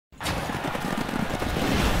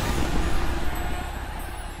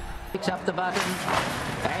picks up the button.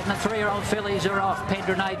 And the 3-year-old fillies are off.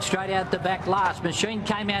 Pedronate straight out the back last. Mosheen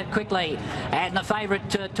came out quickly. And the favourite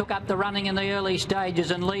took up the running in the early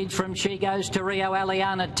stages and leads from She Goes to Rio,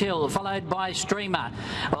 Aliana Till, followed by Streamer.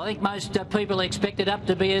 Well, I think most people expected up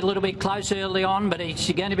to be a little bit close early on, but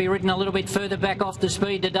he's going to be ridden a little bit further back off the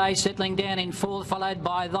speed today, settling down in fourth, followed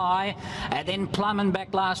by Thy, and then Plum, and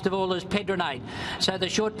back last of all is Pedronate. So the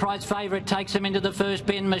short price favourite takes him into the first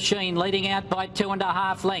bend. Mosheen leading out by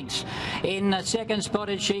 2.5 lengths. In second spot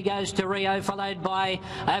is She Goes to Rio, followed by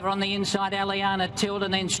over on the inside Aliana Till,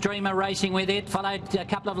 and then Streamer racing with it, followed a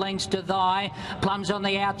couple of lengths to Thy. Plum's on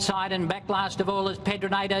the outside, and back last of all is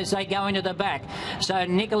Pedronate as they go into the back. So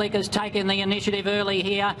Nikolic has taken the initiative early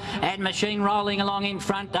here, and Mosheen rolling along in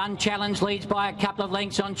front. Unchallenged leads by a couple of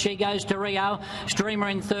lengths on She Goes to Rio. Streamer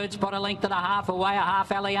in third spot, a length and a half away, a half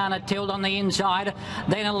Aliana Till on the inside,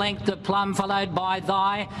 then a length to Plum, followed by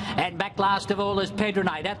Thy, and back last of all is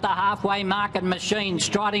Pedronate at the halfway mark, and Mosheen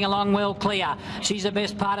striding along well clear. She's the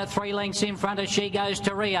best part of 3 lengths in front as She Goes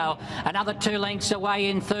to Rio. Another 2 lengths away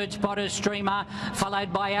in third spot is Streamer,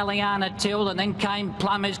 followed by Aliana Till, and then came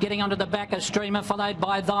Plum, who's getting onto the back of Streamer, followed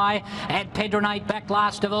by Thy, and Pedronate back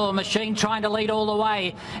last of all. Mosheen trying to lead all the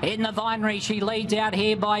way. In the Vinery, she leads out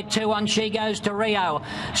here by 2 on She Goes to Rio.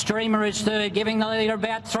 Streamer is third, giving the leader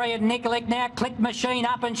about 3, and Nikolic now clicked Mosheen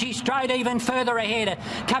up, and she strode even further ahead.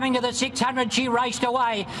 Coming to the 600, she raced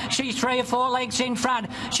away. She's 3 or 4 lengths in front.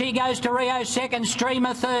 She Goes to Rio second,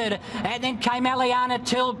 Streamer third, and then came Aliana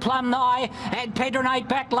Till, Plum, Thy, and Pedronate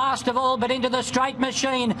back last of all, but into the straight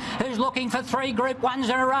Mosheen, who's looking for 3 Group 1s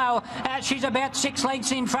in a row. She's about 6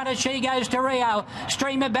 lengths in front of She Goes to Rio.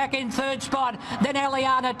 Streamer back in third spot, then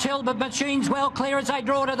Aliana Till, but Mosheen's well clear as they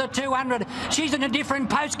draw to the 200. She's in a different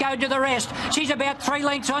postcode to the rest. She's about 3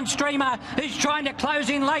 lengths on Streamer, who's trying to close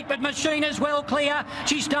in late, but Mosheen is well clear.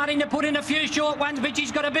 She's starting to put in a few short ones, but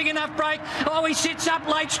she's got a big enough break. Oh, he sits up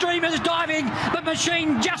late. Streamer's diving, but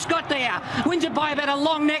Mosheen just got there. Wins it by about a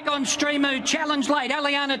long neck on Streamer, who challenged late.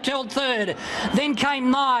 Aliana Till third. Then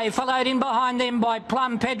came Thy, followed in behind them by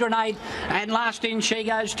Plum, Pedronate, and last in She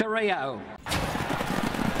Goes to Rio.